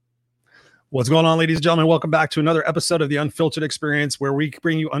What's going on, ladies and gentlemen? Welcome back to another episode of The Unfiltered Experience, where we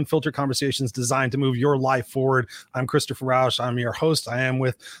bring you unfiltered conversations designed to move your life forward. I'm Christopher Rausch. I'm your host. I am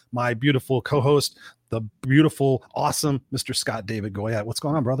with my beautiful co-host, the beautiful, awesome Mr. Scott David Goyette. What's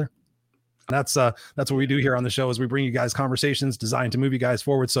going on, brother? That's what we do here on the show is we bring you guys conversations designed to move you guys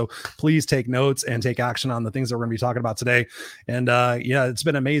forward. So please take notes and take action on the things that we're going to be talking about today. And yeah, it's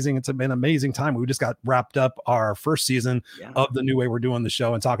been amazing. It's been an amazing time. We just got wrapped up our first season of the new way we're doing the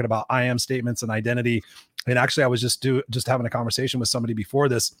show and talking about I am statements and identity. And actually, I was just having a conversation with somebody before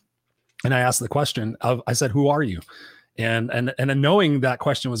this, and I asked the question of, I said, "Who are you?" And knowing that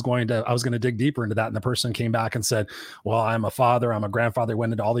question I was going to dig deeper into that. And the person came back and said, "Well, I'm a father, I'm a grandfather,"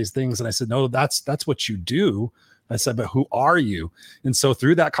 went into all these things. And I said, "No, that's what you do." I said, "But who are you?" And so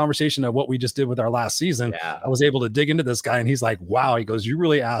through that conversation of what we just did with our last season, I was able to dig into this guy, and he's like, "Wow." He goes, "You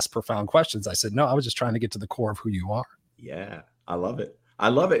really asked profound questions." I said, "No, I was just trying to get to the core of who you are." Yeah, I love it. I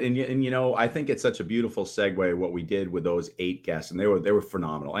love it. And you know, I think it's such a beautiful segue what we did with those 8 guests, and they were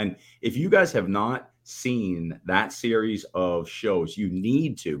phenomenal. And if you guys have not seen that series of shows, you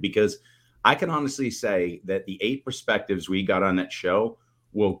need to, because I can honestly say that the 8 perspectives we got on that show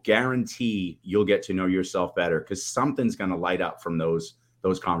will guarantee you'll get to know yourself better, because something's going to light up from those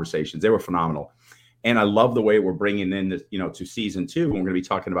conversations. They were phenomenal. And I love the way we're bringing in this, to season 2, and we're going to be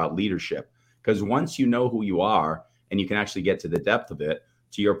talking about leadership, because once you know who you are and you can actually get to the depth of it,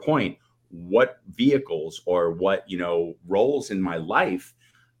 to your point, what vehicles or what, roles in my life,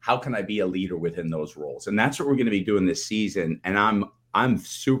 how can I be a leader within those roles? And that's what we're going to be doing this season. And I'm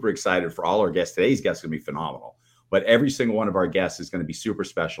super excited for all our guests. Today's guest is going to be phenomenal, but every single one of our guests is going to be super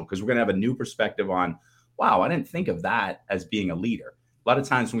special, because we're going to have a new perspective on, wow, I didn't think of that as being a leader. A lot of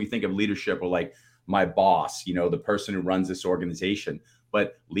times when we think of leadership, we're like, my boss, the person who runs this organization.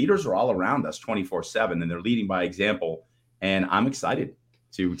 But leaders are all around us 24/7, and they're leading by example. And I'm excited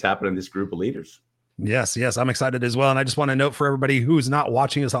to tap into this group of leaders. Yes, I'm excited as well. And I just want to note for everybody who's not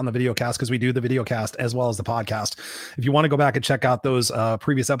watching us on the video cast, because we do the video cast as well as the podcast. If you want to go back and check out those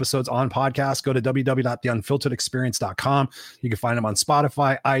previous episodes on podcast, go to www.theunfilteredexperience.com. You can find them on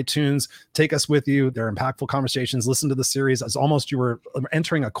Spotify, iTunes. Take us with you. They're impactful conversations. Listen to the series as almost you were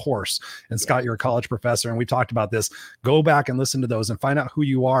entering a course. And Scott, you're a college professor, and we talked about this. Go back and listen to those and find out who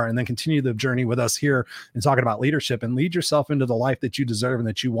you are, and then continue the journey with us here and talking about leadership, and lead yourself into the life that you deserve and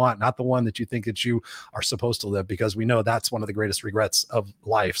that you want, not the one that you think that you are supposed to live, because we know that's one of the greatest regrets of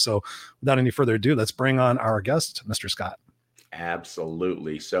life. So without any further ado, let's bring on our guest, Mr. Scott.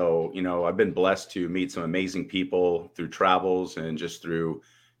 Absolutely. So, I've been blessed to meet some amazing people through travels and just through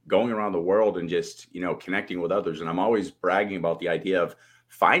going around the world and just, connecting with others. And I'm always bragging about the idea of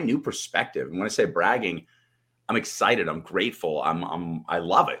find new perspective. And when I say bragging, I'm excited. I'm grateful. I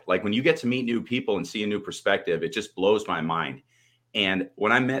love it. Like when you get to meet new people and see a new perspective, it just blows my mind. And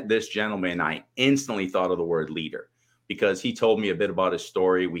when I met this gentleman, I instantly thought of the word leader, because he told me a bit about his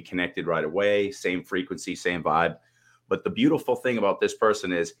story. We connected right away, same frequency, same vibe. But the beautiful thing about this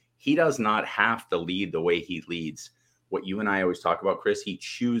person is he does not have to lead the way he leads. What you and I always talk about, Chris, he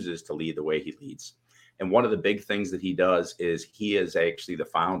chooses to lead the way he leads. And one of the big things that he does is he is actually the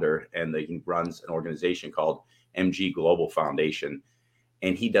founder, and he runs an organization called MG Global Foundation.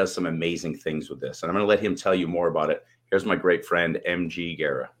 And he does some amazing things with this. And I'm going to let him tell you more about it. Here's my great friend, MG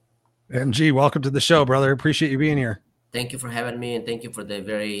Guerra. MG, welcome to the show, brother. Appreciate you being here. Thank you for having me, and thank you for the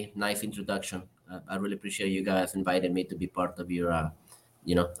very nice introduction. I really appreciate you guys inviting me to be part of your, of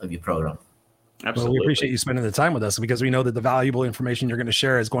your program. Absolutely. Well, we appreciate you spending the time with us, because we know that the valuable information you're going to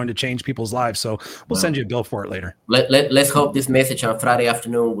share is going to change people's lives. So we'll send you a bill for it later. Let's hope this message on Friday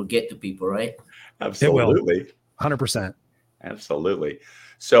afternoon will get to people, right? Absolutely. It will. 100%. Absolutely.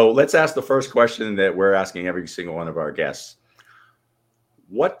 So let's ask the first question that we're asking every single one of our guests.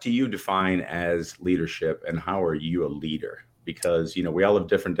 What do you define as leadership, and how are you a leader? Because, we all have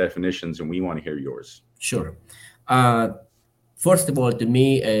different definitions, and we want to hear yours. Sure. First of all, to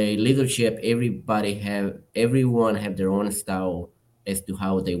me, leadership, everyone have their own style as to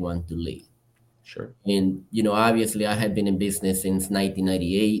how they want to lead. Sure. And, obviously I have been in business since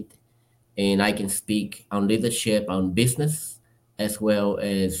 1998, and I can speak on leadership, on business, as well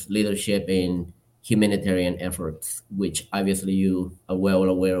as leadership in humanitarian efforts, which obviously you are well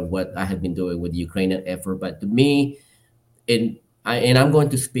aware of what I have been doing with the Ukrainian effort. But to me, and I'm going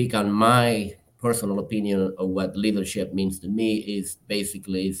to speak on my personal opinion of what leadership means to me, is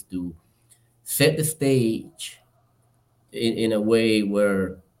to set the stage in a way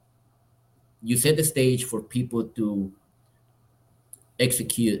where you set the stage for people to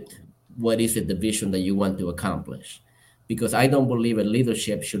execute what is it, the vision that you want to accomplish. Because I don't believe a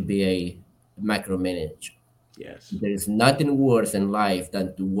leadership should be a micromanage. Yes. There's nothing worse in life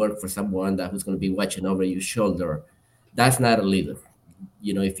than to work for someone who's going to be watching over your shoulder. That's not a leader.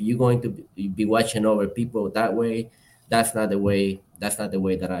 If you're going to be watching over people that way, that's not the way. That's not the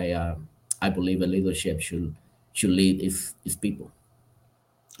way that I believe a leadership should lead is people.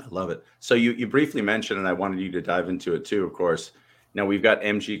 I love it. So you briefly mentioned, and I wanted you to dive into it too, of course. Now we've got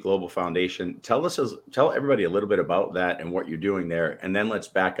MG Global Foundation. Tell everybody a little bit about that and what you're doing there. And then let's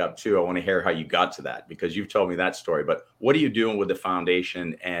back up too. I want to hear how you got to that, because you've told me that story, but what are you doing with the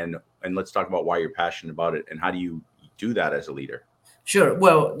foundation? And let's talk about why you're passionate about it and how do you do that as a leader? Sure.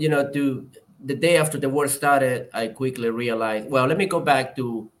 Well, the day after the war started, I quickly realized, well, let me go back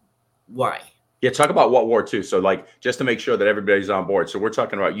to why. Yeah, talk about what war too. So just to make sure that everybody's on board. So we're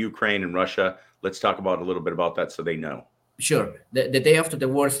talking about Ukraine and Russia. Let's talk about a little bit about that so they know. Sure. The day after the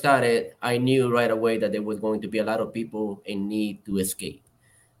war started, I knew right away that there was going to be a lot of people in need to escape.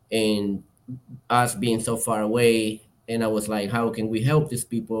 And us being so far away, and I was like, how can we help these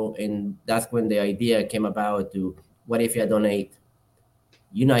people? And that's when the idea came about to, what if I donate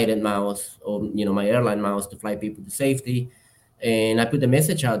United miles or, my airline miles to fly people to safety? And I put the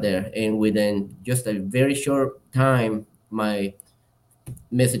message out there, and within just a very short time, my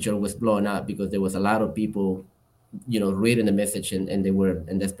messenger was blown up because there was a lot of people, reading the message and they were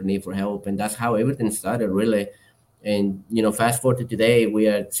in desperate need for help. And that's how everything started, really. And, fast forward to today, we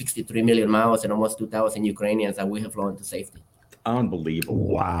are 63 million miles and almost 2,000 Ukrainians that we have flown to safety. Unbelievable.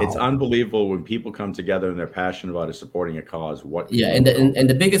 Wow. It's unbelievable when people come together and they're passionate about it, supporting a cause. And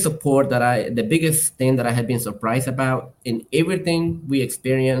the biggest the biggest thing that I have been surprised about in everything we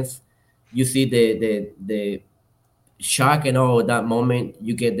experience, you see the shock and all at that moment.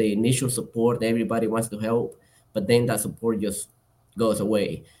 You get the initial support, everybody wants to help, but then that support just goes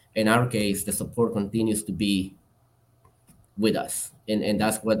away. In our case, the support continues to be with us. And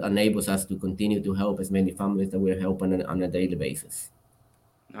that's what enables us to continue to help as many families that we're helping on a daily basis.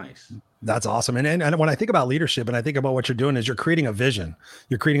 Nice. That's awesome. And when I think about leadership and I think about what you're doing is you're creating a vision.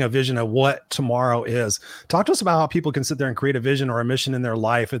 You're creating a vision of what tomorrow is. Talk to us about how people can sit there and create a vision or a mission in their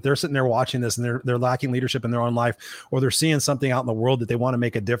life. If they're sitting there watching this and they're lacking leadership in their own life, or they're seeing something out in the world that they want to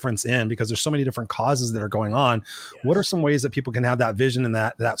make a difference in, because there's so many different causes that are going on. Yes. What are some ways that people can have that vision and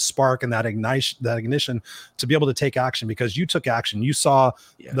that spark and that ignition to be able to take action? Because you took action. You saw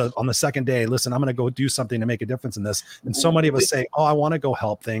on the second day, listen, I'm going to go do something to make a difference in this. And so many of us say, oh, I want to go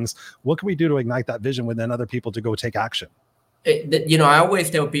help things. What can we do to ignite that vision within other people to go take action? I always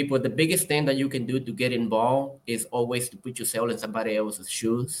tell people the biggest thing that you can do to get involved is always to put yourself in somebody else's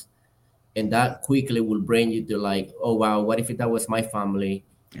shoes. And that quickly will bring you to like, oh, wow, what if that was my family?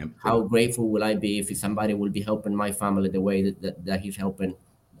 Yep. How grateful will I be if somebody will be helping my family the way that he's helping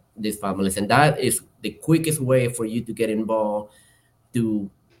these families? And that is the quickest way for you to get involved, to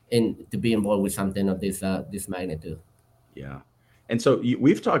be involved with something of this magnitude. Yeah. And so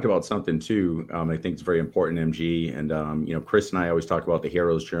we've talked about something too. I think it's very important, MG. And, Chris and I always talk about the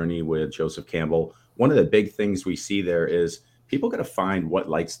hero's journey with Joseph Campbell. One of the big things we see there is people got to find what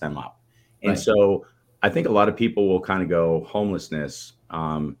lights them up. And so I think a lot of people will kind of go homelessness,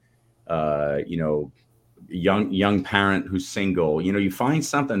 young parent who's single, you find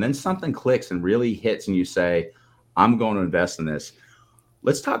something, then something clicks and really hits and you say, I'm going to invest in this.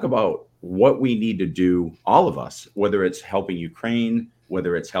 Let's talk about what we need to do, all of us, whether it's helping Ukraine,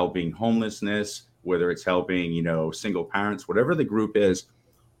 whether it's helping homelessness, whether it's helping, single parents, whatever the group is.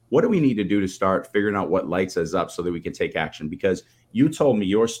 What do we need to do to start figuring out what lights us up so that we can take action? Because you told me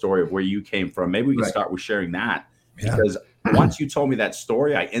your story of where you came from. Maybe we can start with sharing that. Yeah. Because once you told me that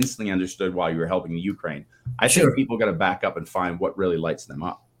story, I instantly understood why you were helping Ukraine. I think people got to back up and find what really lights them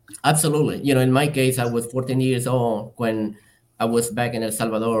up. Absolutely. In my case, I was 14 years old when I was back in El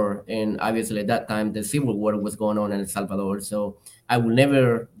Salvador, and obviously at that time the civil war was going on in El Salvador. So I will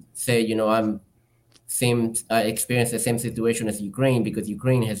never say, I'm experienced the same situation as Ukraine, because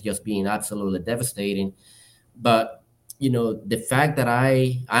Ukraine has just been absolutely devastating. But the fact that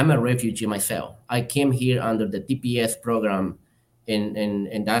I'm a refugee myself, I came here under the TPS program,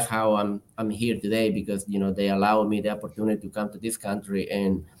 and that's how I'm here today, because they allowed me the opportunity to come to this country.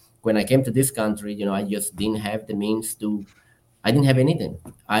 And when I came to this country, I just didn't have the means to. I didn't have anything.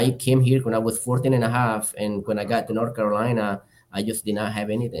 I came here when I was 14 and a half. And when I got to North Carolina, I just did not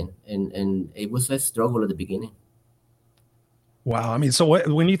have anything. And it was a struggle at the beginning. Wow. I mean, so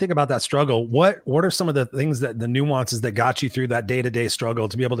when you think about that struggle, what are some of the things the nuances that got you through that day-to-day struggle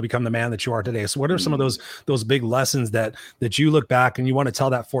to be able to become the man that you are today? So what are some of those big lessons that you look back and you want to tell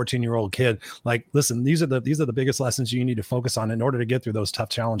that 14-year-old kid, like, listen, these are the biggest lessons you need to focus on in order to get through those tough,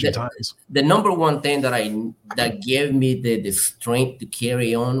 challenging times? The number one thing that gave me the strength to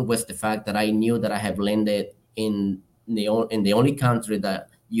carry on was the fact that I knew that I have landed in the only country that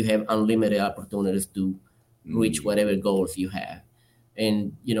you have unlimited opportunities to reach whatever goals you have.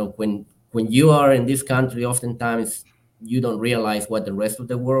 And when you are in this country, oftentimes you don't realize what the rest of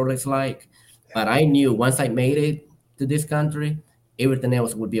the world is like. But I knew once I made it to this country, everything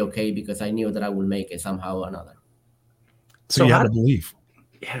else would be okay, because I knew that I would make it somehow or another. So you had a belief.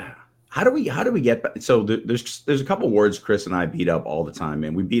 Yeah. How do we get back? So there's a couple words Chris and I beat up all the time,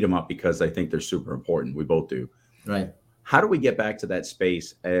 and we beat them up because I think they're super important. We both do. Right. How do we get back to that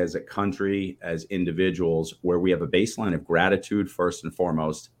space as a country, as individuals, where we have a baseline of gratitude first and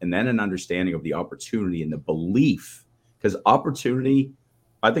foremost, and then an understanding of the opportunity and the belief? Because opportunity,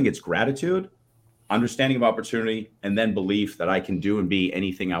 I think it's gratitude, understanding of opportunity, and then belief that I can do and be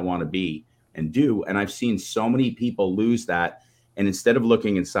anything I want to be and do. And I've seen so many people lose that. And instead of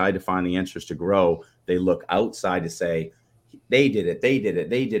looking inside to find the answers to grow, they look outside to say, they did it, they did it,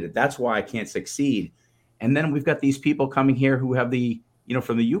 they did it. That's why I can't succeed. And then we've got these people coming here who have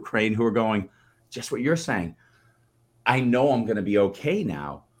from the Ukraine, who are going, just what you're saying. I know I'm going to be okay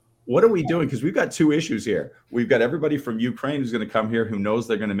now. What are we doing? Because we've got two issues here. We've got everybody from Ukraine who's going to come here who knows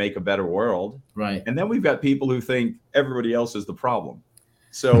they're going to make a better world. Right. And then we've got people who think everybody else is the problem.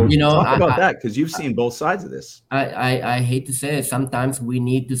 So talk about that, because you've seen both sides of this. I hate to say it. Sometimes we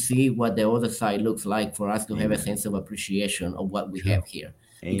need to see what the other side looks like for us to have a sense of appreciation of what we have here.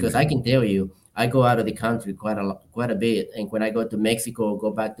 Amen. Because I can tell you, I go out of the country quite a bit. And when I go to Mexico, or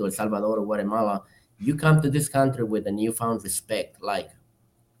go back to El Salvador or Guatemala, you come to this country with a newfound respect. Like,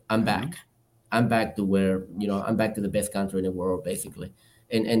 I'm back. I'm back to where, I'm back to the best country in the world, basically.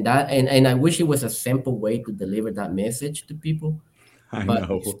 And I wish it was a simple way to deliver that message to people. I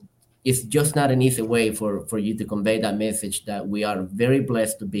know. It's just not an easy way for you to convey that message that we are very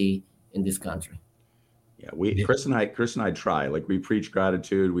blessed to be in this country. Yeah, Chris and I try, like, we preach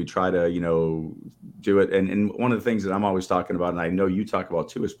gratitude. We try to, do it. And one of the things that I'm always talking about, and I know you talk about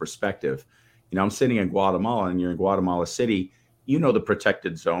too, is perspective. I'm sitting in Guatemala, and you're in Guatemala City, the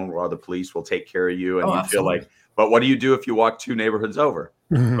protected zone where all the police will take care of you. And you absolutely. Feel like, but what do you do if you walk 2 neighborhoods over?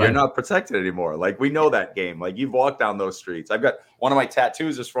 Mm-hmm. You're not protected anymore. Like, we know that game. Like, you've walked down those streets. I've got one of my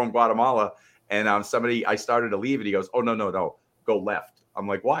tattoos is from Guatemala, and I started to leave, and he goes, "Oh, no, go left." I'm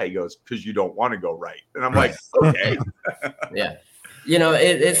like, "Why?" He goes, "Because you don't want to go right." And I'm like, "Okay." Yeah.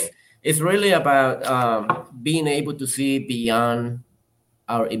 It's really about being able to see beyond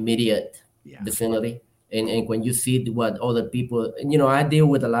our immediate vicinity. And when you see what other people, I deal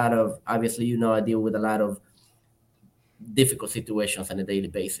with a lot of, obviously, I deal with a lot of difficult situations on a daily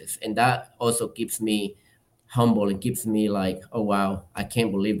basis. And that also keeps me humble and keeps me like, oh, wow, I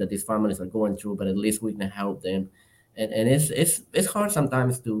can't believe that these families are going through, but at least we can help them. And it's hard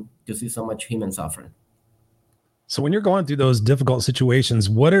sometimes to see so much human suffering. So when you're going through those difficult situations,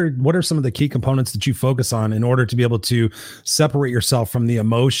 what are some of the key components that you focus on in order to be able to separate yourself from the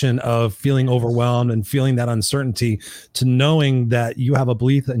emotion of feeling overwhelmed and feeling that uncertainty, to knowing that you have a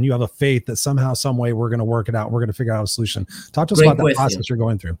belief and you have a faith that somehow, some way, we're going to work it out. We're going to figure out a solution. Talk to us about that process you're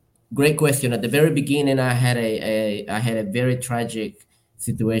going through. Great question. At the very beginning, I had a very tragic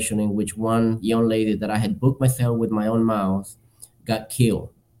situation in which one young lady that I had booked myself with my own mouth got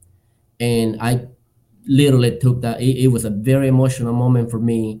killed. And I literally took that. It was a very emotional moment for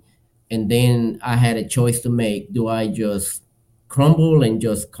me. And then I had a choice to make. Do I just crumble and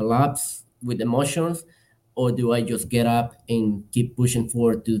just collapse with emotions? Or do I just get up and keep pushing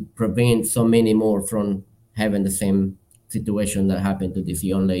forward to prevent so many more from having the same situation that happened to this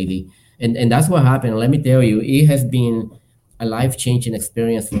young lady? And that's what happened. Let me tell you, it has been a life-changing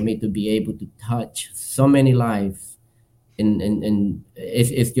experience for me to be able to touch so many lives. And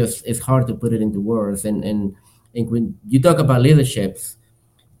it's hard to put it into words. And when you talk about leaderships,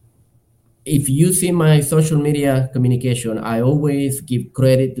 if you see my social media communication, I always give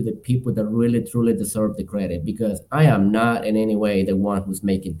credit to the people that really truly deserve the credit, because I am not in any way the one who's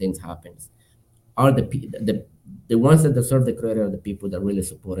making things happen. Are the ones that deserve the credit are the people that really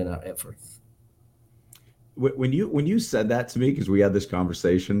supporting our efforts. When you said that to me, because we had this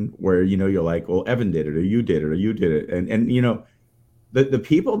conversation where, you're like, well, Evan did it, or you did it, or you did it. And the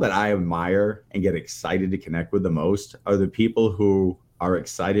people that I admire and get excited to connect with the most are the people who are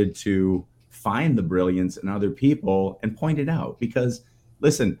excited to find the brilliance in other people and point it out. Because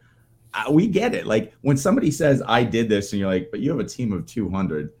listen, we get it. Like, when somebody says, I did this, and you're like, but you have a team of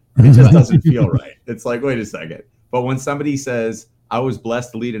 200, it just doesn't feel right. It's like, wait a second. But when somebody says, I was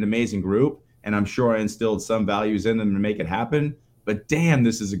blessed to lead an amazing group, and I'm sure I instilled some values in them to make it happen, but damn,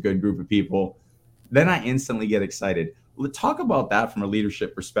 this is a good group of people, then I instantly get excited. Let's talk about that from a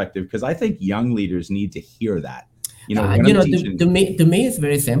leadership perspective, because I think young leaders need to hear that. To me, it's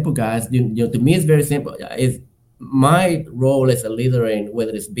very simple, guys. To me, it's very simple. It's my role as a leader in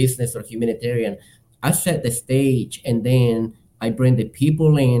whether it's business or humanitarian. I set the stage, and then I bring the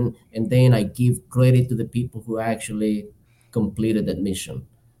people in, and then I give credit to the people who actually completed that mission.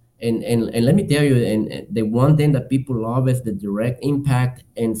 And let me tell you, and the one thing that people love is the direct impact.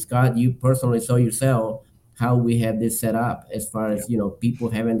 And Scott, you personally saw yourself how we have this set up as far as people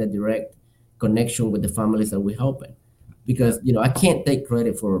having the direct connection with the families that we're helping. Because I can't take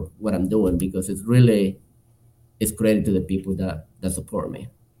credit for what I'm doing, because it's credit to the people that support me.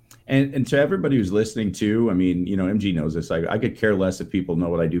 And to everybody who's listening too, I mean, MG knows this. I could care less if people know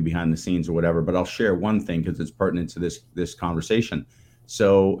what I do behind the scenes or whatever, but I'll share one thing because it's pertinent to this conversation.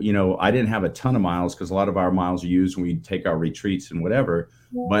 So, I didn't have a ton of miles because a lot of our miles are used when we take our retreats and whatever,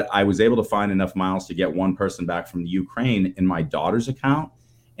 but I was able to find enough miles to get one person back from the Ukraine in my daughter's account.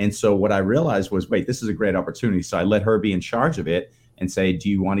 And so what I realized was, wait, this is a great opportunity. So I let her be in charge of it and say, do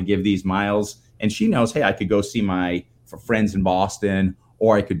you want to give these miles? And she knows, hey, I could go see my friends in Boston,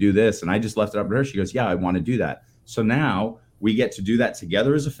 or I could do this. And I just left it up to her. She goes, yeah, I want to do that. So now we get to do that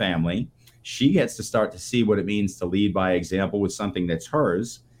together as a family. She gets to start to see what it means to lead by example with something that's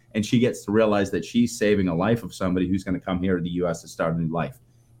hers. And she gets to realize that she's saving a life of somebody who's going to come here to the U.S. to start a new life.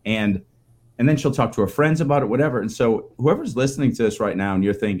 And then she'll talk to her friends about it, whatever. And so whoever's listening to this right now and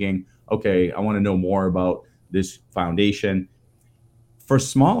you're thinking, okay, I want to know more about this foundation, for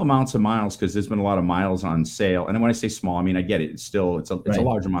small amounts of miles, because there's been a lot of miles on sale. And when I say small, I mean, I get it. It's a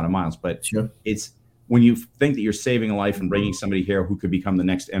large amount of miles, but sure. It's when you think that you're saving a life and bringing somebody here who could become the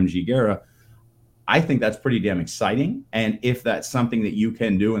next MG Guerra, I think that's pretty damn exciting. And if that's something that you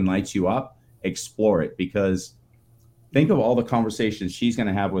can do and lights you up, explore it, because think of all the conversations she's going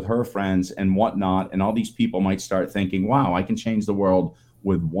to have with her friends and whatnot. And all these people might start thinking, wow, I can change the world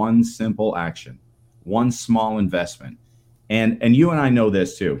with one simple action, one small investment. And you and I know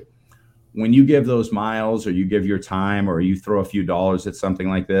this too. When you give those miles, or you give your time, or you throw a few dollars at something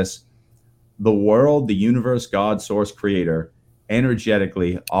like this, the world, the universe, God, source, creator,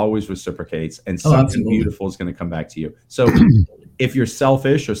 energetically always reciprocates, and something beautiful is going to come back to you. So if you're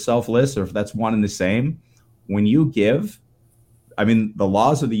selfish or selfless, or if that's one and the same, when you give, I mean, the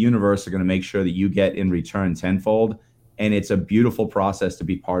laws of the universe are going to make sure that you get in return tenfold. And it's a beautiful process to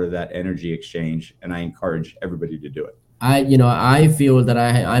be part of that energy exchange. And I encourage everybody to do it. I feel that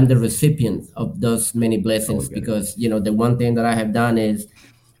I'm the recipient of those many blessings, because, the one thing that I have done is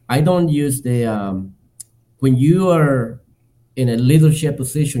I don't use when you are in a leadership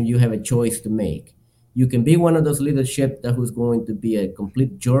position, you have a choice to make. You can be one of those leadership who's going to be a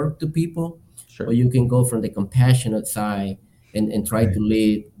complete jerk to people, sure, or you can go from the compassionate side and try to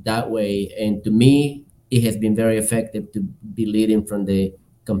lead that way. And to me, it has been very effective to be leading from the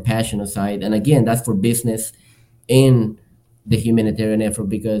compassionate side. And again, that's for business in the humanitarian effort,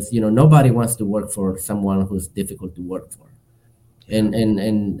 because nobody wants to work for someone who's difficult to work for, and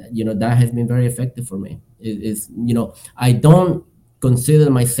that has been very effective for me. I don't consider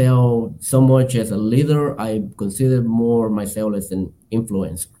myself so much as a leader. I consider more myself as an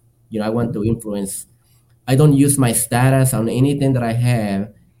influencer. I want to influence. I don't use my status on anything that I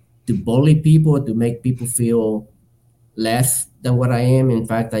have to bully people, to make people feel less than what I am. In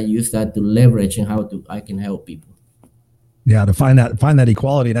fact, I use that to leverage and how I can help people. Yeah, to find that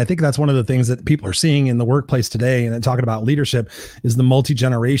equality. And I think that's one of the things that people are seeing in the workplace today. And then talking about leadership is the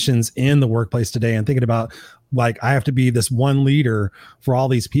multi-generations in the workplace today, and thinking about, like, I have to be this one leader for all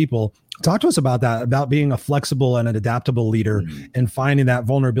these people. Talk to us about that, about being a flexible and an adaptable leader, and finding that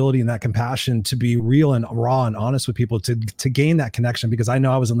vulnerability and that compassion to be real and raw and honest with people, to gain that connection. Because I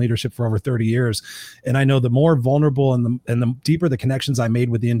know I was in leadership for over 30 years, and I know the more vulnerable and the deeper the connections I made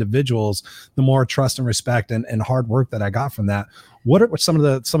with the individuals, the more trust and respect and hard work that I got from that. What are some of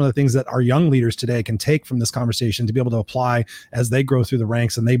the things that our young leaders today can take from this conversation to be able to apply as they grow through the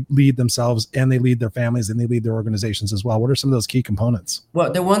ranks and they lead themselves and they lead their families and they lead their organizations as well? What are some of those key components?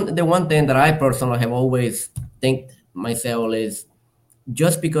 Well, the one thing that I personally have always think myself is,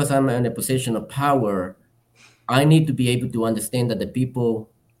 just because I'm in a position of power, I need to be able to understand that the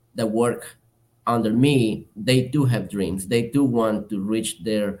people that work under me, they do have dreams. They do want to reach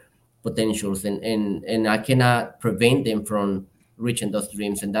their potentials, and I cannot prevent them from reaching those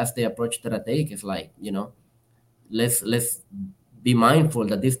dreams. And that's the approach that I take. It's like, let's be mindful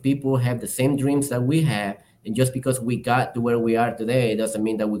that these people have the same dreams that we have, and just because we got to where we are today doesn't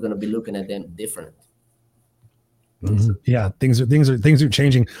mean that we're going to be looking at them different. Mm-hmm. Yeah, things are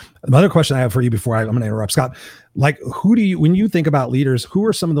changing. Another question I have for you before I'm going to interrupt, Scott. Like, when you think about leaders, who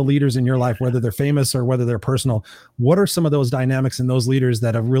are some of the leaders in your life, whether they're famous or whether they're personal? What are some of those dynamics and those leaders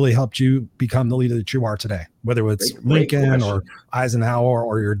that have really helped you become the leader that you are today? Whether it's Lincoln or Eisenhower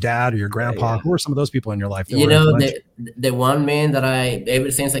or your dad or your grandpa, who are some of those people in your life? You know, the one man that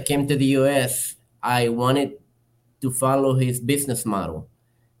ever since I came to the U.S., I wanted to follow his business model,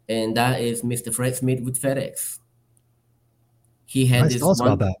 and that is Mr. Fred Smith with FedEx. He had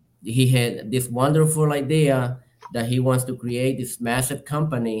He had this wonderful idea that he wants to create this massive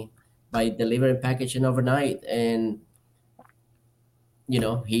company by delivering packaging overnight, and you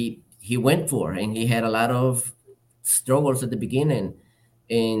know he went for it, and he had a lot of struggles at the beginning.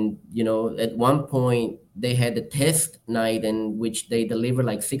 And you know, at one point they had the test night in which they delivered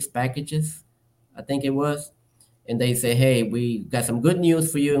like 6 packages, I think it was, and they say, "Hey, we got some good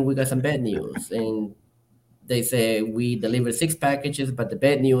news for you, and we got some bad news." And they say we delivered 6 packages, but the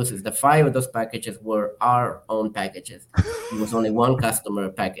bad news is the 5 of those packages were our own packages. It was only one customer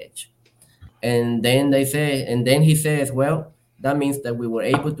package. And then he says, well, that means that we were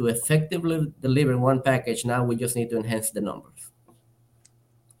able to effectively deliver 1 package. Now we just need to enhance the numbers.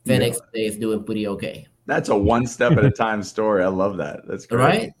 FedEx is doing pretty okay. That's a one step at a time story. I love that. That's great.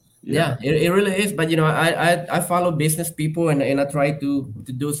 Right? Yeah, it really is. But, you know, I follow business people, and I try to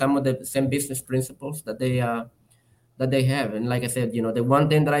do some of the same business principles that they have. And like I said, you know, the one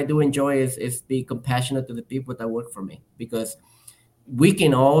thing that I do enjoy is be compassionate to the people that work for me, because we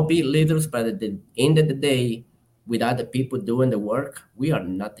can all be leaders, but at the end of the day, without the people doing the work, we are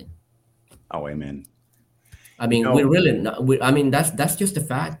nothing. Oh, amen. I mean, we're really not. That's just a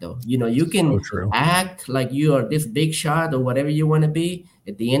fact, though. You know, you can act like you are this big shot or whatever you want to be.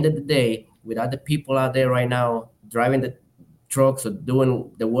 At the end of the day, without the people out there right now driving the trucks or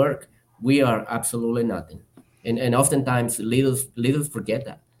doing the work, we are absolutely nothing. And oftentimes leaders forget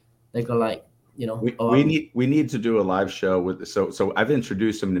that. They go like, you know, we need to do a live show with. So I've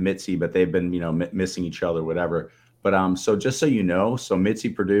introduced them to Mitzi, but they've been, you know, missing each other, whatever. But so just so you know, so Mitzi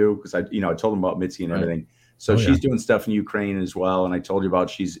Purdue, because I told them about Mitzi and everything. So she's doing stuff in Ukraine as well. And I told you about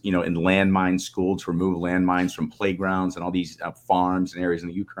she's, you know, in landmine school to remove landmines from playgrounds and all these farms and areas in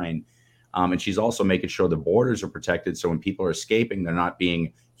the Ukraine. And she's also making sure the borders are protected. So when people are escaping, they're not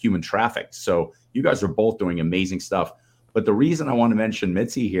being human trafficked. So you guys are both doing amazing stuff. But the reason I want to mention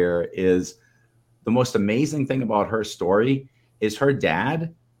Mitzi here is the most amazing thing about her story is her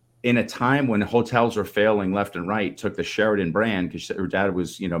dad, in a time when hotels were failing left and right, took the Sheraton brand, because her dad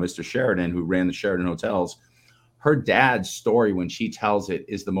was, you know, Mr. Sheraton, who ran the Sheraton hotels. Her dad's story, when she tells it,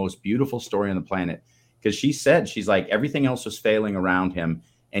 is the most beautiful story on the planet, because she said, she's like, everything else was failing around him.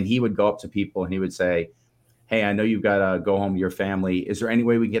 And he would go up to people and he would say, hey, I know you've got to go home to your family. Is there any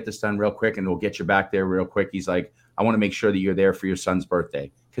way we can get this done real quick? And we'll get you back there real quick. He's like, I want to make sure that you're there for your son's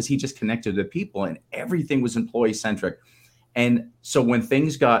birthday, because he just connected to people and everything was employee centric. And so when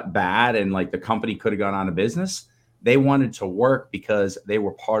things got bad and like the company could have gone out of business, they wanted to work because they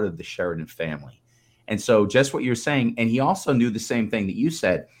were part of the Sheraton family. And so just what you're saying. And he also knew the same thing that you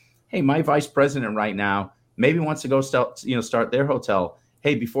said. Hey, my vice president right now maybe wants to go start their hotel.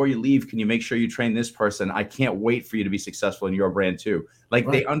 Hey, before you leave, can you make sure you train this person? I can't wait for you to be successful in your brand too. Like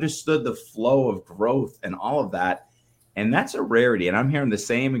They understood the flow of growth and all of that. And that's a rarity. And I'm hearing the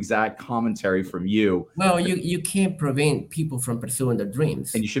same exact commentary from you. Well, you can't prevent people from pursuing their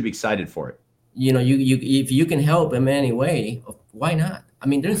dreams. And you should be excited for it. You know, you if you can help in any way, why not? I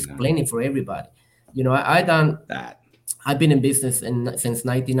mean, there's plenty for everybody. You know, I done that. I've been in business since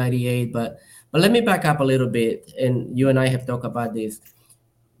 1998, but let me back up a little bit. And you and I have talked about this.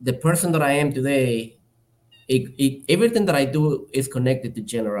 The person that I am today, everything that I do is connected to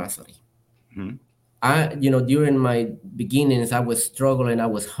generosity. Mm-hmm. During my beginnings, I was struggling. I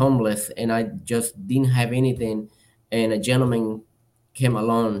was homeless, and I just didn't have anything. And a gentleman came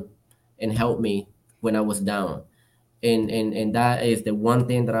along and helped me when I was down. And that is the one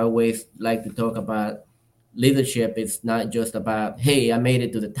thing that I always like to talk about. Leadership is not just about, hey, I made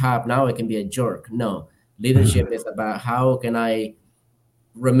it to the top, now I can be a jerk. No, leadership is about how can I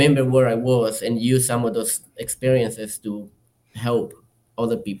remember where I was and use some of those experiences to help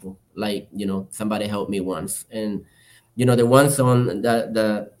other people. Like, you know, somebody helped me once. And, you know, the one song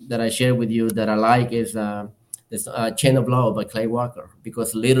that I share with you that I like is this Chain of Love by Clay Walker,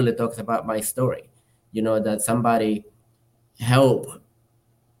 because literally talks about my story. You know, that somebody help.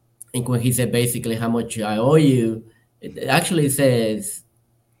 And when he said basically how much I owe you, it actually says,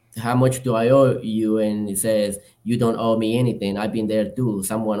 how much do I owe you? And it says, you don't owe me anything. I've been there too.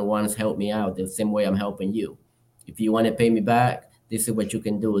 Someone once helped me out the same way I'm helping you. If you want to pay me back, this is what you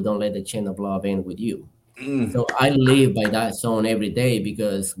can do. Don't let the chain of love end with you. So I live by that zone every day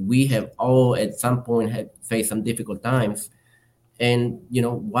because we have all at some point had faced some difficult times. And,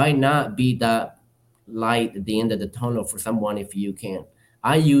 why not be that light at the end of the tunnel for someone if you can?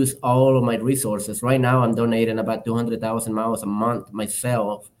 I use all of my resources. Right now, I'm donating about 200,000 miles a month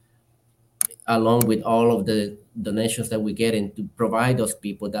myself, along with all of the donations that we get in to provide those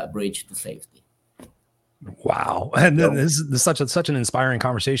people that bridge to safety. Wow. And then this is such an inspiring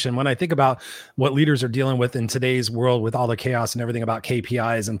conversation. When I think about what leaders are dealing with in today's world with all the chaos and everything about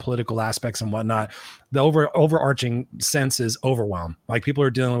KPIs and political aspects and whatnot, the overarching sense is overwhelm. Like people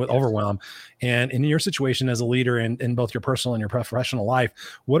are dealing with overwhelm. And in your situation as a leader in both your personal and your professional life,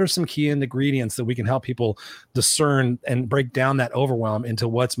 what are some key ingredients that we can help people discern and break down that overwhelm into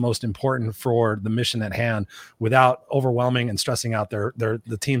what's most important for the mission at hand without overwhelming and stressing out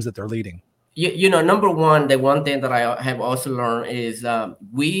the teams that they're leading? Number one, the one thing that I have also learned is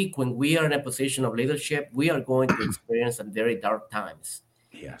when we are in a position of leadership, we are going to experience some very dark times.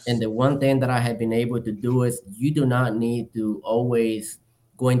 Yes. And the one thing that I have been able to do is you do not need to always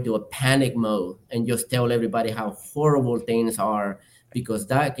go into a panic mode and just tell everybody how horrible things are, because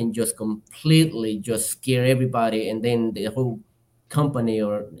that can just completely just scare everybody. And then the whole company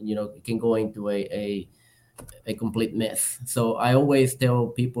can go into a complete mess. So I always tell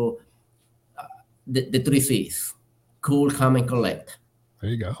people, the 3 C's: cool, calm, and collect. There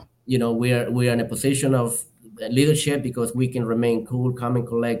you go. We are in a position of leadership because we can remain cool, calm, and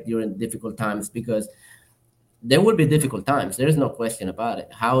collect during difficult times, because there will be difficult times. There is no question about it.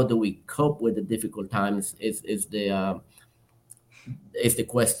 How do we cope with the difficult times is the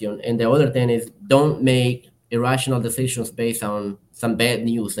question. And the other thing is, don't make irrational decisions based on some bad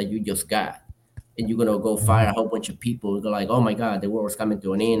news that you just got. And you're going to go fire a whole bunch of people and go like, oh my God, the world's coming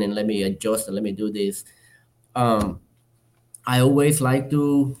to an end and let me adjust and let me do this. I always like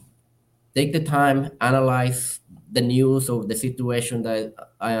to take the time, analyze the news of the situation that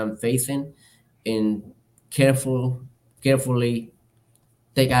I am facing, and carefully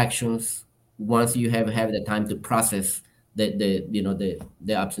take actions once you have the time to process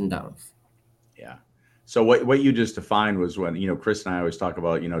the ups and downs. Yeah. So what you just defined was when, Chris and I always talk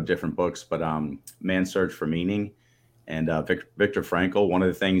about, different books, but Man's Search for Meaning and Viktor Frankl, one of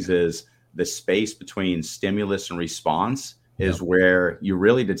the things is the space between stimulus and response is where you're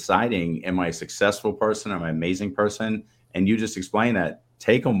really deciding, am I a successful person? Am I an amazing person? And you just explain that.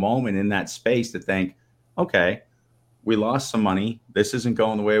 Take a moment in that space to think, okay, we lost some money. This isn't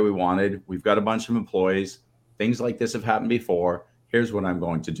going the way we wanted. We've got a bunch of employees. Things like this have happened before. Here's what I'm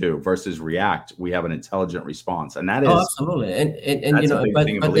going to do, versus react. We have an intelligent response. And that is absolutely. And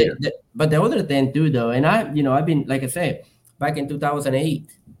but the other thing too, though, and I've been, like I said, back in 2008,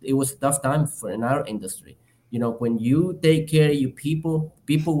 it was a tough time in our industry. When you take care of your people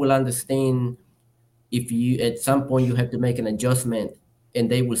will understand if you, at some point, you have to make an adjustment, and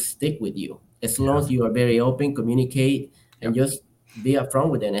they will stick with you. As long as you are very open, communicate, and just be upfront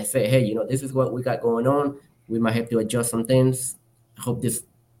with them and say, hey, this is what we got going on. We might have to adjust some things. I hope this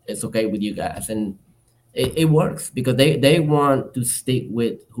is okay with you guys. And it works because they want to stick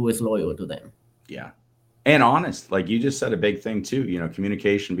with who is loyal to them. Yeah. And honest, like you just said, a big thing too,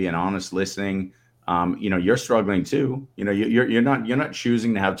 communication, being honest, listening. You're struggling too. You're not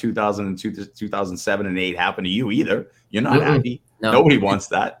choosing to have 2002, 2007 and 8 happen to you either. You're not happy. No. Nobody wants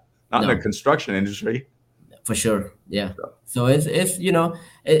that. Not in the construction industry. For sure. Yeah. So it's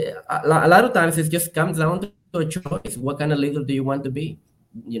a lot of times it just comes down to a choice. What kind of leader do you want to be?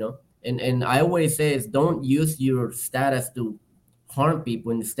 And I always say is, don't use your status to harm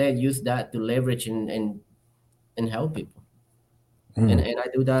people. Instead, use that to leverage and help people. And I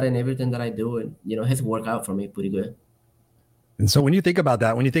do that in everything that I do. And, it has worked out for me pretty good. And so when you think about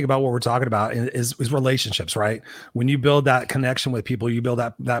that, when you think about what we're talking about is relationships, right? When you build that connection with people, you build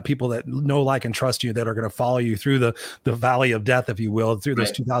that people that know, like, and trust you, that are going to follow you through the valley of death, if you will, through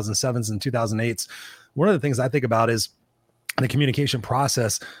those 2007s and 2008s. One of the things I think about is the communication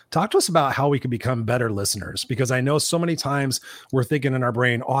process. Talk to us about how we can become better listeners, because I know so many times we're thinking in our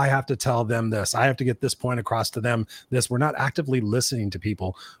brain, oh, I have to tell them this. I have to get this point across to them. We're not actively listening to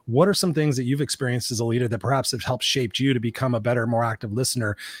people. What are some things that you've experienced as a leader that perhaps have helped shape you to become a better, more active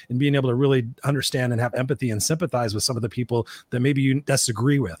listener, and being able to really understand and have empathy and sympathize with some of the people that maybe you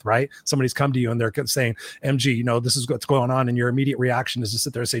disagree with, right? Somebody's come to you and they're saying, MG, this is what's going on. And your immediate reaction is to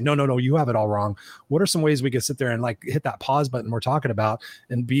sit there and say, no, you have it all wrong. What are some ways we can sit there and hit that pause button we're talking about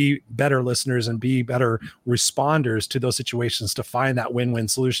and be better listeners and be better responders to those situations to find that win-win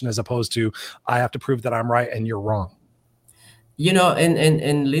solution, as opposed to, I have to prove that I'm right and you're wrong?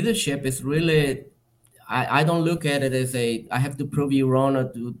 And leadership is really, I don't look at it as I have to prove you wrong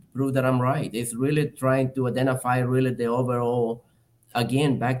or to prove that I'm right. It's really trying to identify really the overall,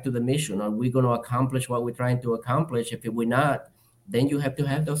 again, back to the mission. Are we going to accomplish what we're trying to accomplish? If we're not, then you have to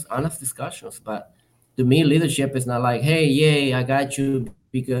have those honest discussions. But to me, leadership is not like, hey, yay, I got you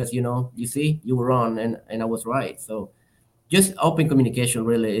because, you see, you were wrong and I was right. So just open communication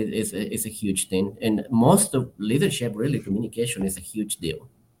really is a huge thing. And most of leadership, really, communication is a huge deal.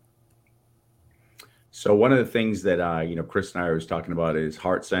 So one of the things that Chris and I was talking about is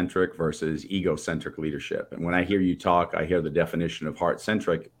heart-centric versus ego-centric leadership. And when I hear you talk, I hear the definition of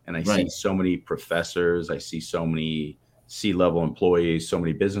heart-centric, and I see so many professors, I see so many C-level employees, so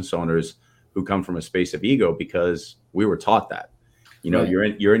many business owners who come from a space of ego because we were taught that. You're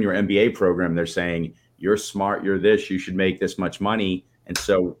in your MBA program, they're saying you're smart, you're this, you should make this much money, and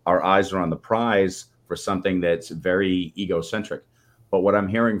so our eyes are on the prize for something that's very egocentric. But what I'm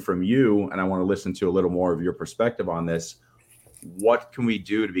hearing from you, and I want to listen to a little more of your perspective on this, what can we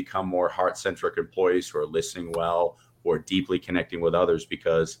do to become more heart-centric employees who are listening well, who are deeply connecting with others?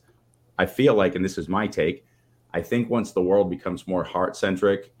 Because I feel like, and this is my take, I think once the world becomes more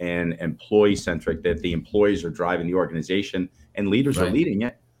heart-centric and employee-centric, that the employees are driving the organization and leaders are leading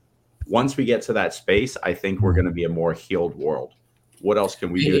it. Once we get to that space, I think we're going to be a more healed world. What else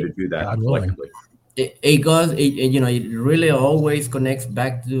can we do to do that collectively? It really always connects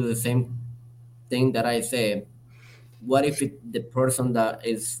back to the same thing that I say. What if the person that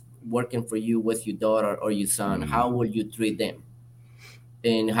is working for you was your daughter or your son? How would you treat them?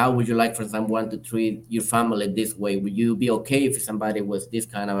 And how would you like for someone to treat your family this way? Would you be okay if somebody was this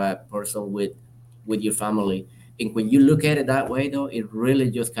kind of a person with your family? And when you look at it that way, though, it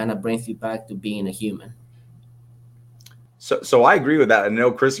really just kind of brings you back to being a human. So I agree with that. I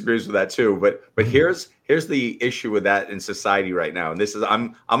know Chris agrees with that too. But here's the issue with that in society right now. And this is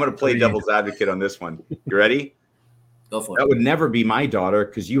I'm going to play devil's advocate on this one. You ready? Go for it. That would never be my daughter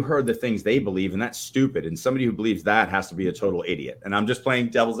because you heard the things they believe, and that's stupid. And somebody who believes that has to be a total idiot. And I'm just playing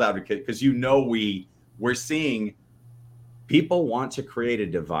devil's advocate because we're seeing people want to create a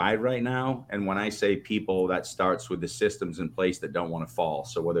divide right now. And when I say people, that starts with the systems in place that don't want to fall.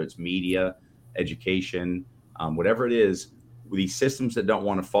 So whether it's media, education, whatever it is, these systems that don't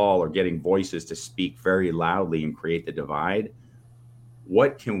want to fall are getting voices to speak very loudly and create the divide.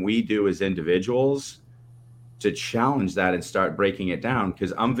 What can we do as individuals to challenge that and start breaking it down?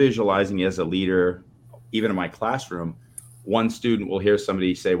 Because I'm visualizing as a leader, even in my classroom, one student will hear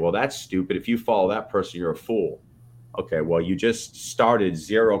somebody say, well, that's stupid. If you follow that person, you're a fool. Okay, well, you just started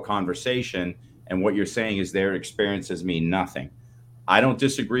zero conversation, and what you're saying is their experiences mean nothing. I don't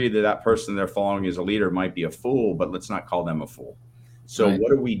disagree that person they're following as a leader might be a fool, but let's not call them a fool. So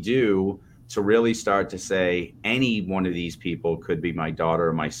what do we do to really start to say any one of these people could be my daughter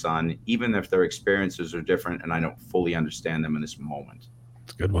or my son, even if their experiences are different and I don't fully understand them in this moment?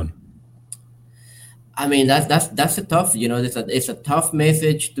 It's a good one. I mean, that's a tough, it's a tough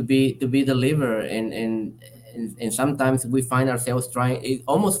message to be delivered, and sometimes we find ourselves it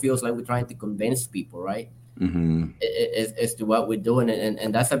almost feels like we're trying to convince people, right? Mm-hmm. As to what we're doing,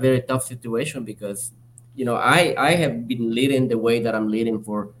 and that's a very tough situation because I have been leading the way that I'm leading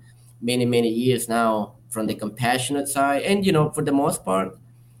for many years now from the compassionate side, and for the most part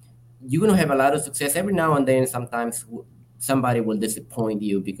you're going to have a lot of success. Every now and then sometimes somebody will disappoint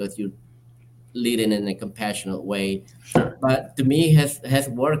you because you're leading in a compassionate way. Sure. But to me has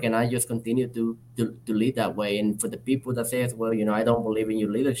worked, and I just continue to lead that way. And for the people that say, well, I don't believe in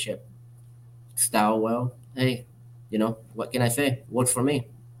your leadership style, well, hey, what can I say? Works for me,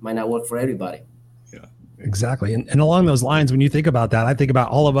 might not work for everybody. Yeah, exactly. And along those lines, when you think about that, I think about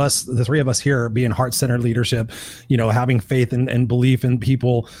all of us, the three of us here, being heart-centered leadership, having faith and belief in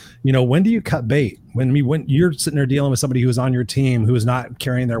people. When do you cut bait? When you're sitting there dealing with somebody who's on your team who is not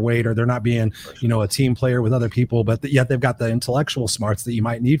carrying their weight, or they're not being, a team player with other people, but yet they've got the intellectual smarts that you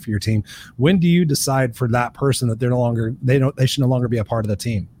might need for your team. When do you decide for that person that they should no longer be a part of the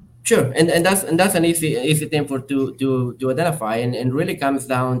team? Sure, and that's an easy thing to identify, and really comes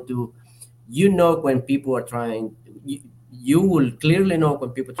down to, when people are trying, you will clearly know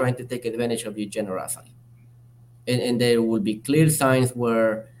when people are trying to take advantage of your generosity, and there will be clear signs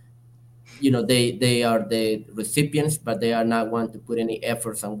where they are the recipients, but they are not want to put any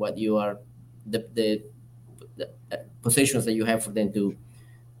efforts on what you are, the positions that you have for them to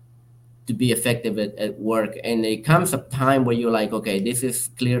be effective at work. And it comes a time where you're like, okay, this is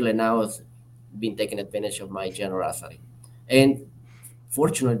clearly now being taken advantage of my generosity. And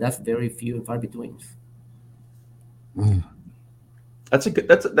fortunately, that's very few and far between. That's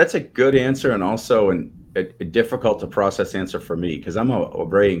a good answer. And also, and a difficult to process answer for me because I'm a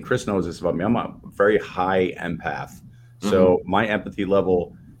very, and Chris knows this about me, I'm a very high empath. So my empathy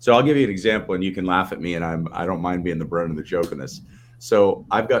level, so I'll give you an example and you can laugh at me, and I don't mind being the brunt of the joke in this. So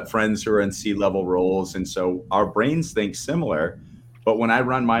I've got friends who are in C-level roles, and so our brains think similar. But when I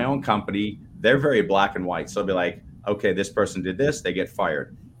run my own company, they're very black and white. So I'll be like, okay, this person did this, they get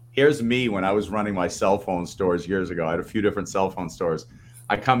fired. Here's me when I was running my cell phone stores years ago. I had a few different cell phone stores.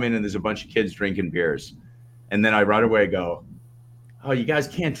 I come in and there's a bunch of kids drinking beers. And then I right away go, oh, you guys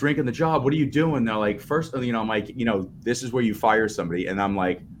can't drink in the job. What are you doing? They're like, first, I'm like, this is where you fire somebody. And I'm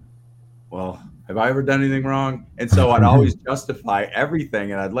like, well, have I ever done anything wrong? And so I'd always justify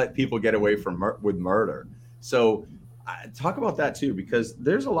everything, and I'd let people get away with murder. So talk about that too, because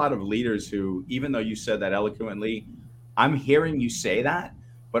there's a lot of leaders who, even though you said that eloquently, I'm hearing you say that,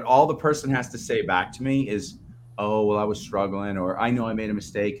 but all the person has to say back to me is, oh, well, I was struggling, or I know I made a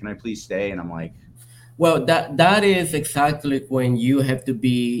mistake. Can I please stay? And I'm like, well, that is exactly when you have to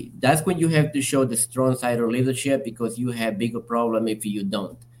be, that's when you have to show the strong side of leadership, because you have bigger problem if you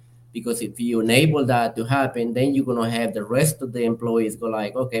don't. Because if you enable that to happen, then you're going to have the rest of the employees go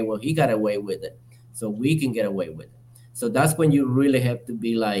like, okay, well, he got away with it, so we can get away with it. So that's when you really have to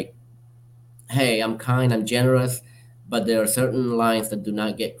be like, hey, I'm kind, I'm generous, but there are certain lines that do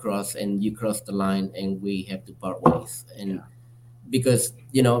not get crossed, and you cross the line and we have to part ways. And because,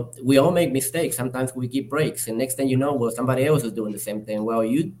 we all make mistakes. Sometimes we give breaks, and next thing you know, well, somebody else is doing the same thing. Well,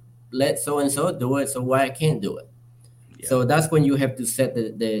 you let so-and-so do it, so why I can't do it? Yeah. So that's when you have to set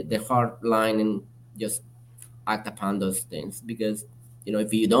the hard line and just act upon those things. Because,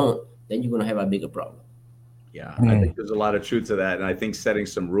 if you don't, then you're going to have a bigger problem. Yeah, I think there's a lot of truth to that. And I think setting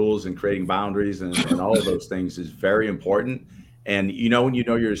some rules and creating boundaries and all of those things is very important. And, when you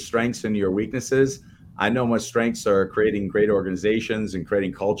know your strengths and your weaknesses, I know my strengths are creating great organizations and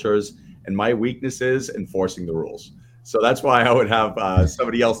creating cultures, and my weakness is enforcing the rules. So that's why I would have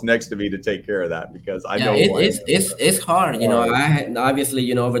somebody else next to me to take care of that, because I know it's hard.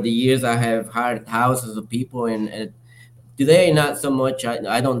 Obviously, over the years I have hired thousands of people, and today not so much.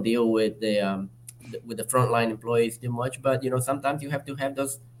 I don't deal with the frontline employees too much, but sometimes you have to have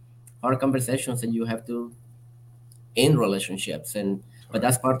those hard conversations, and you have to end relationships, but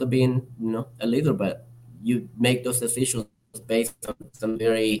that's part of being a leader. But you make those decisions based on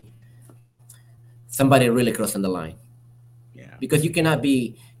somebody really crossing the line. Yeah, because you cannot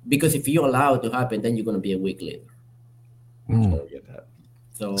be, because if you allow it to happen, then you're going to be a weak leader. I get that.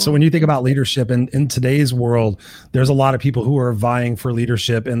 So when you think about leadership in today's world, there's a lot of people who are vying for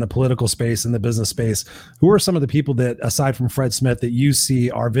leadership in the political space, in the business space. Who are some of the people that, aside from Fred Smith, that you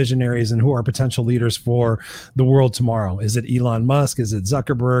see are visionaries and who are potential leaders for the world tomorrow? Is it Elon Musk? Is it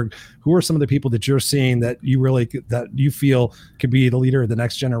Zuckerberg? Who are some of the people that you're seeing that you feel could be the leader of the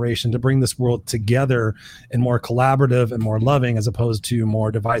next generation to bring this world together and more collaborative and more loving, as opposed to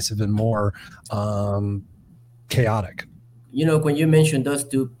more divisive and more chaotic? When you mentioned those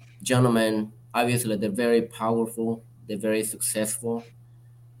two gentlemen, obviously they're very powerful, they're very successful,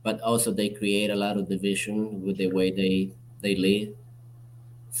 but also they create a lot of division with the way they lead.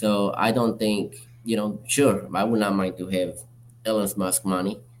 So I don't think, sure, I would not mind to have Elon Musk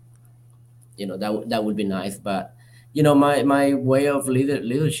money. That would be nice. But, my way of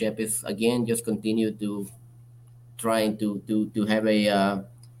leadership is, again, just continue to trying to have a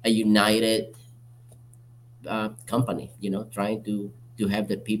united company, trying to have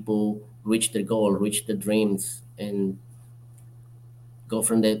the people reach their goal, reach their dreams, and go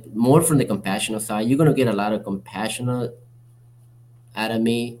from the compassionate side. You're going to get a lot of compassionate out of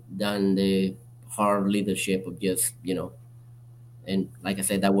me than the hard leadership of just, and like I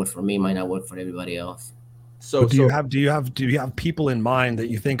said, that works for me, might not work for everybody else. So do you have people in mind that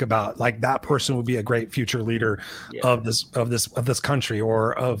you think about, like that person would be a great future leader of this country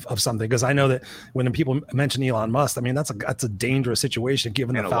or of something? Because I know that when people mention Elon Musk, I mean that's a dangerous situation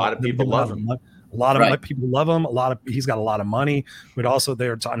given the fact a lot of people love him. A lot of people love him. He's got a lot of money, but also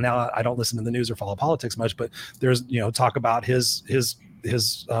now I don't listen to the news or follow politics much, but there's talk about his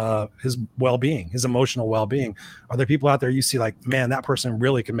well-being, his emotional well-being. Are there people out there you see like, man, that person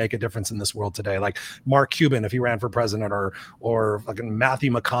really can make a difference in this world today? Like Mark Cuban, if he ran for president, or like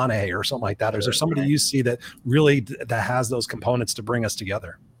Matthew McConaughey or something like that. Is there somebody you see that really that has those components to bring us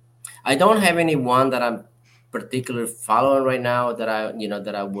together? I don't have anyone that I'm particularly following right now that I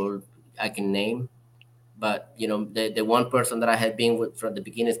can name. But the one person that I had been with from the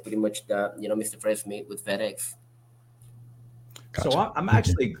beginning is pretty much Mr. Fred Smith with FedEx. Gotcha. So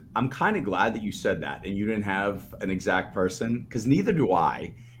I'm kind of glad that you said that and you didn't have an exact person, because neither do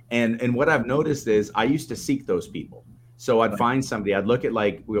I. And what I've noticed is I used to seek those people. So I'd find somebody, I'd look at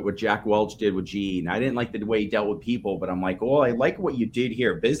like what Jack Welch did with GE, and I didn't like the way he dealt with people, but I'm like, oh, I like what you did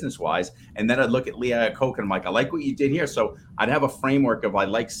here business wise. And then I'd look at Lee Iacocca, and I'm like, I like what you did here. So I'd have a framework of I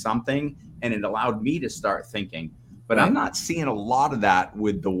like something, and it allowed me to start thinking. But I'm not seeing a lot of that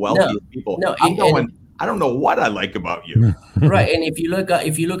with the wealthiest people. No, I'm going, I don't know what I like about you. Right. And if you look up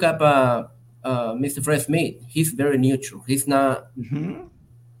Mr. Fred Smith, he's very neutral. He's not,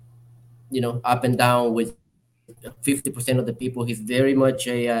 up and down with 50% of the people. He's very much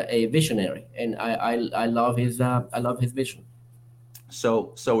a visionary, and I love his vision.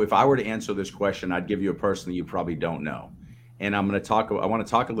 So if I were to answer this question, I'd give you a person that you probably don't know, and I want to talk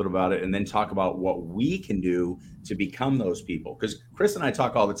a little about it, and then talk about what we can do to become those people. Because Chris and I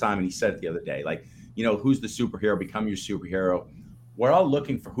talk all the time, and he said it the other day, like, who's the superhero? Become your superhero. We're all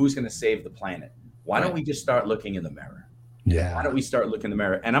looking for who's going to save the planet. Why don't we just start looking in the mirror? Yeah. Why don't we start looking in the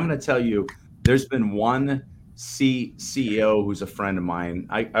mirror? And I'm going to tell you, there's been one CEO who's a friend of mine.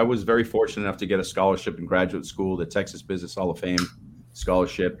 I was very fortunate enough to get a scholarship in graduate school, the Texas Business Hall of Fame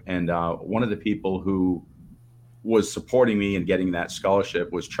scholarship. And one of the people who was supporting me in getting that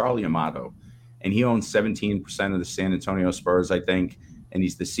scholarship was Charlie Amato. And he owns 17% of the San Antonio Spurs, I think. And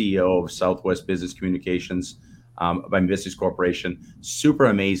he's the CEO of Southwest Business Communications by Business Corporation. Super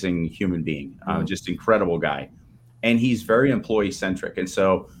amazing human being, just incredible guy. And he's very employee centric. And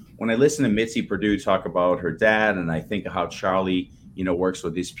so when I listen to Mitzi Perdue talk about her dad, and I think of how Charlie, works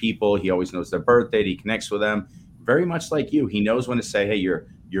with his people, he always knows their birthday, he connects with them, very much like you. He knows when to say, hey,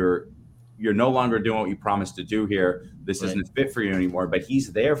 you're no longer doing what you promised to do here. This isn't fit for you anymore, but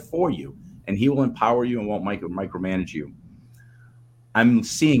he's there for you, and he will empower you and won't micromanage you. I'm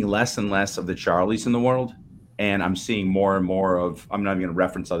seeing less and less of the Charlies in the world, and I'm seeing more and more of, I'm not even going to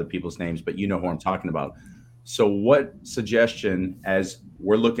reference other people's names, but you know who I'm talking about. So what suggestion, as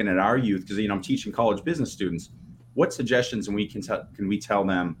we're looking at our youth, because I'm teaching college business students, what suggestions can we tell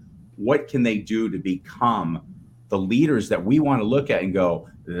them, what can they do to become the leaders that we want to look at and go,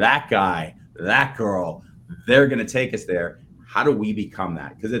 that guy, that girl, they're going to take us there. How do we become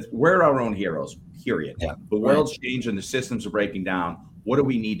that? Because we're our own heroes, period. Yeah. The world's changing, the systems are breaking down. What do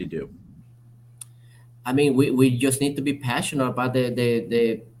we need to do? I mean, we just need to be passionate about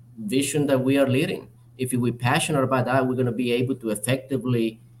the vision that we are leading. If we're passionate about that, we're going to be able to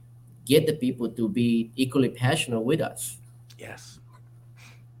effectively get the people to be equally passionate with us. Yes.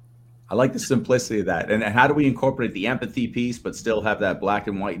 I like the simplicity of that. And how do we incorporate the empathy piece, but still have that black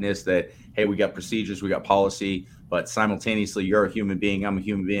and whiteness that, hey, we got procedures, we got policy, but simultaneously you're a human being, I'm a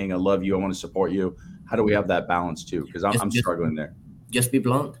human being, I love you, I want to support you. How do we have that balance too? Because I'm struggling there. Just be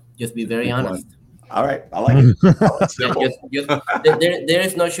blunt. Just be very honest. All right. I like it. There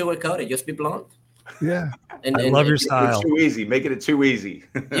is no sugarcoating. Just be blunt. Yeah. And I love your style. It's too easy. Making it too easy.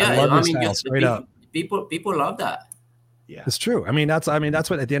 Yeah. I love your style. Straight up. People love that. Yeah, it's true. I mean, that's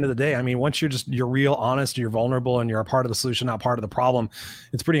what at the end of the day, I mean, once you're real honest, you're vulnerable, and you're a part of the solution, not part of the problem,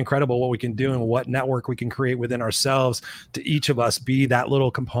 it's pretty incredible what we can do and what network we can create within ourselves to each of us be that little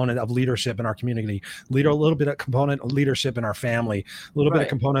component of leadership in our community, a little bit of component of leadership in our family, a little bit of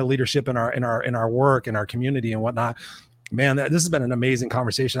component of leadership in our work, in our community and whatnot. Man, this has been an amazing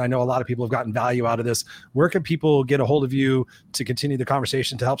conversation. I know a lot of people have gotten value out of this. Where can people get a hold of you to continue the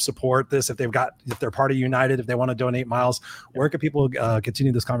conversation, to help support this? If they're part of United, if they want to donate miles, where can people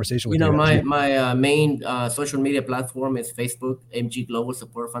continue this conversation with you? My main social media platform is Facebook, MG Global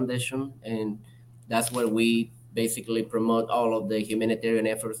Support Foundation. And that's where we basically promote all of the humanitarian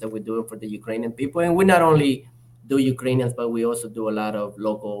efforts that we're doing for the Ukrainian people. And we not only do Ukrainians, but we also do a lot of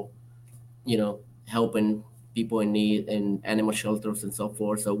local, helping people in need and animal shelters and so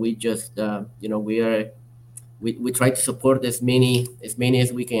forth. So we just, we try to support as many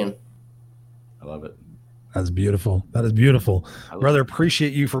as we can. I love it. That's beautiful. That is beautiful. Brother,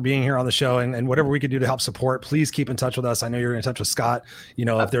 appreciate you for being here on the show, and whatever we can do to help support, please keep in touch with us. I know you're in touch with Scott.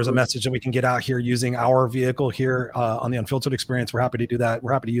 If there's a message that we can get out here using our vehicle here on the Unfiltered Experience, we're happy to do that.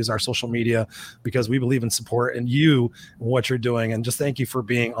 We're happy to use our social media because we believe in support and you and what you're doing. And just thank you for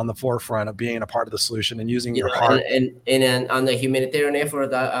being on the forefront of being a part of the solution and using your heart. And on the humanitarian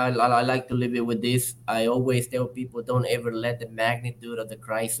effort, I like to leave it with this. I always tell people, don't ever let the magnitude of the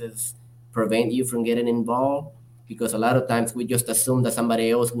crisis prevent you from getting involved, because a lot of times we just assume that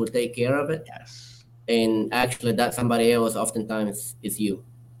somebody else will take care of it. Yes. And actually that somebody else oftentimes is you.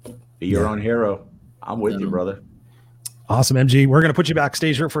 Be your own hero. I'm with you, brother. Awesome, MG. We're going to put you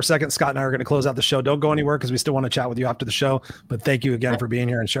backstage here for a second. Scott and I are going to close out the show. Don't go anywhere because we still want to chat with you after the show. But thank you again for being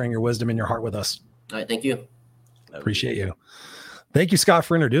here and sharing your wisdom and your heart with us. All right. Thank you. Appreciate you. Thank you, Scott,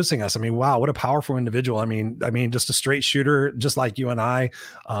 for introducing us. I mean, wow, what a powerful individual. I mean, just a straight shooter, just like you and I,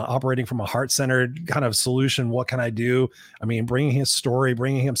 operating from a heart-centered kind of solution. What can I do? I mean, bringing his story,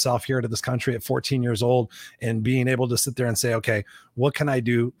 bringing himself here to this country at 14 years old, and being able to sit there and say, okay, what can I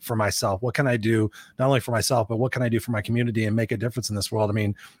do for myself? What can I do not only for myself, but what can I do for my community and make a difference in this world? I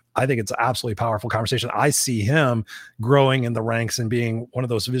mean, I think it's an absolutely powerful conversation. I see him growing in the ranks and being one of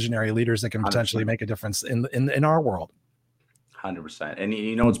those visionary leaders that can potentially make a difference in our world. 100%. And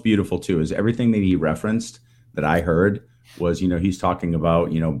you know what's beautiful too is everything that he referenced that I heard was, you know, he's talking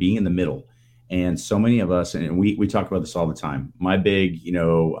about, you know, being in the middle. And so many of us, and we talk about this all the time. My big, you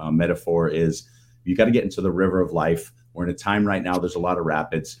know, metaphor is you got to get into the river of life. We're in a time right now, there's a lot of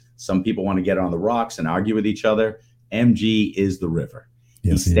rapids. Some people want to get on the rocks and argue with each other. MG is the river.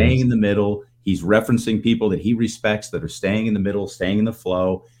 Yes, he's staying in the middle. He's referencing people that he respects that are staying in the middle, staying in the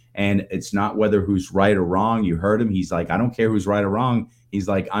flow. And it's not whether who's right or wrong. You heard him. He's like, I don't care who's right or wrong. He's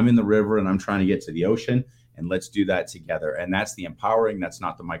like, I'm in the river and I'm trying to get to the ocean, and let's do that together. And that's the empowering. That's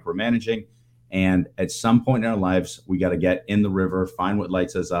not the micromanaging. And at some point in our lives, we got to get in the river, find what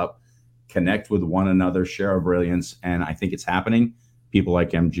lights us up, connect with one another, share our brilliance. And I think it's happening. People like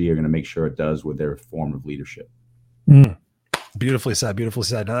MG are going to make sure it does with their form of leadership. Beautifully said. Beautifully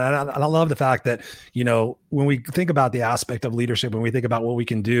said. And I love the fact that, you know, when we think about the aspect of leadership, when we think about what we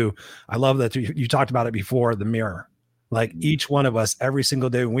can do, I love that you talked about it before, the mirror. Like each one of us, every single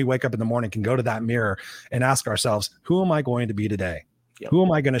day when we wake up in the morning, can go to that mirror and ask ourselves, who am I going to be today? Yep. Who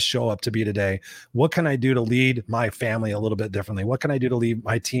am I going to show up to be today? What can I do to lead my family a little bit differently? What can I do to lead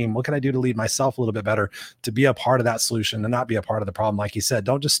my team? What can I do to lead myself a little bit better, to be a part of that solution and not be a part of the problem? Like you said,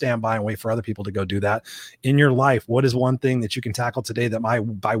 don't just stand by and wait for other people to go do that. In your life, what is one thing that you can tackle today that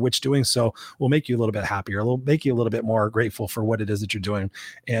by which doing so will make you a little bit happier, make you a little bit more grateful for what it is that you're doing,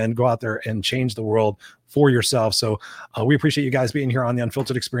 and go out there and change the world for yourself. So we appreciate you guys being here on the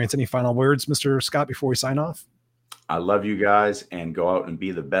Unfiltered Experience. Any final words, Mr. Scott, before we sign off? I love you guys, and go out and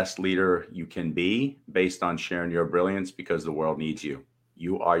be the best leader you can be based on sharing your brilliance, because the world needs you.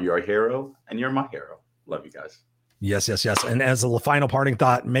 You are your hero and you're my hero. Love you guys. Yes, yes, yes. And as a final parting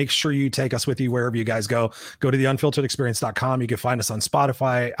thought, make sure you take us with you wherever you guys go. Go to theunfilteredexperience.com. You can find us on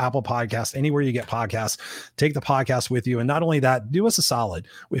Spotify, Apple Podcasts, anywhere you get podcasts. Take the podcast with you. And not only that, do us a solid.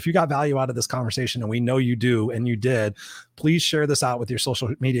 If you got value out of this conversation, and we know you do, and you did, please share this out with your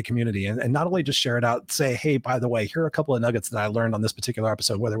social media community. And not only just share it out, say, hey, by the way, here are a couple of nuggets that I learned on this particular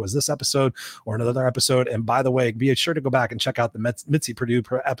episode, whether it was this episode or another episode. And by the way, be sure to go back and check out the Mitzi Perdue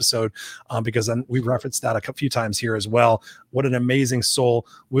episode, because then we referenced that a few times here as well. What an amazing soul.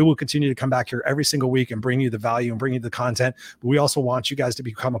 We will continue to come back here every single week and bring you the value and bring you the content. But we also want you guys to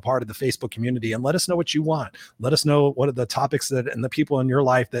become a part of the Facebook community, and let us know what you want. Let us know what are the topics that and the people in your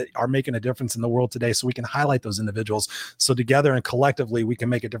life that are making a difference in the world today, so we can highlight those individuals. So together and collectively, we can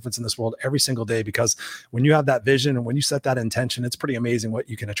make a difference in this world every single day, because when you have that vision and when you set that intention, it's pretty amazing what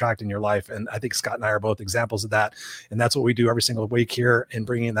you can attract in your life. And I think Scott and I are both examples of that. And that's what we do every single week here in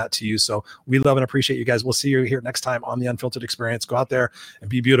bringing that to you. So we love and appreciate you guys. We'll see you here next time on the Unfiltered Experience. Go out there and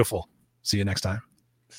be beautiful. See you next time.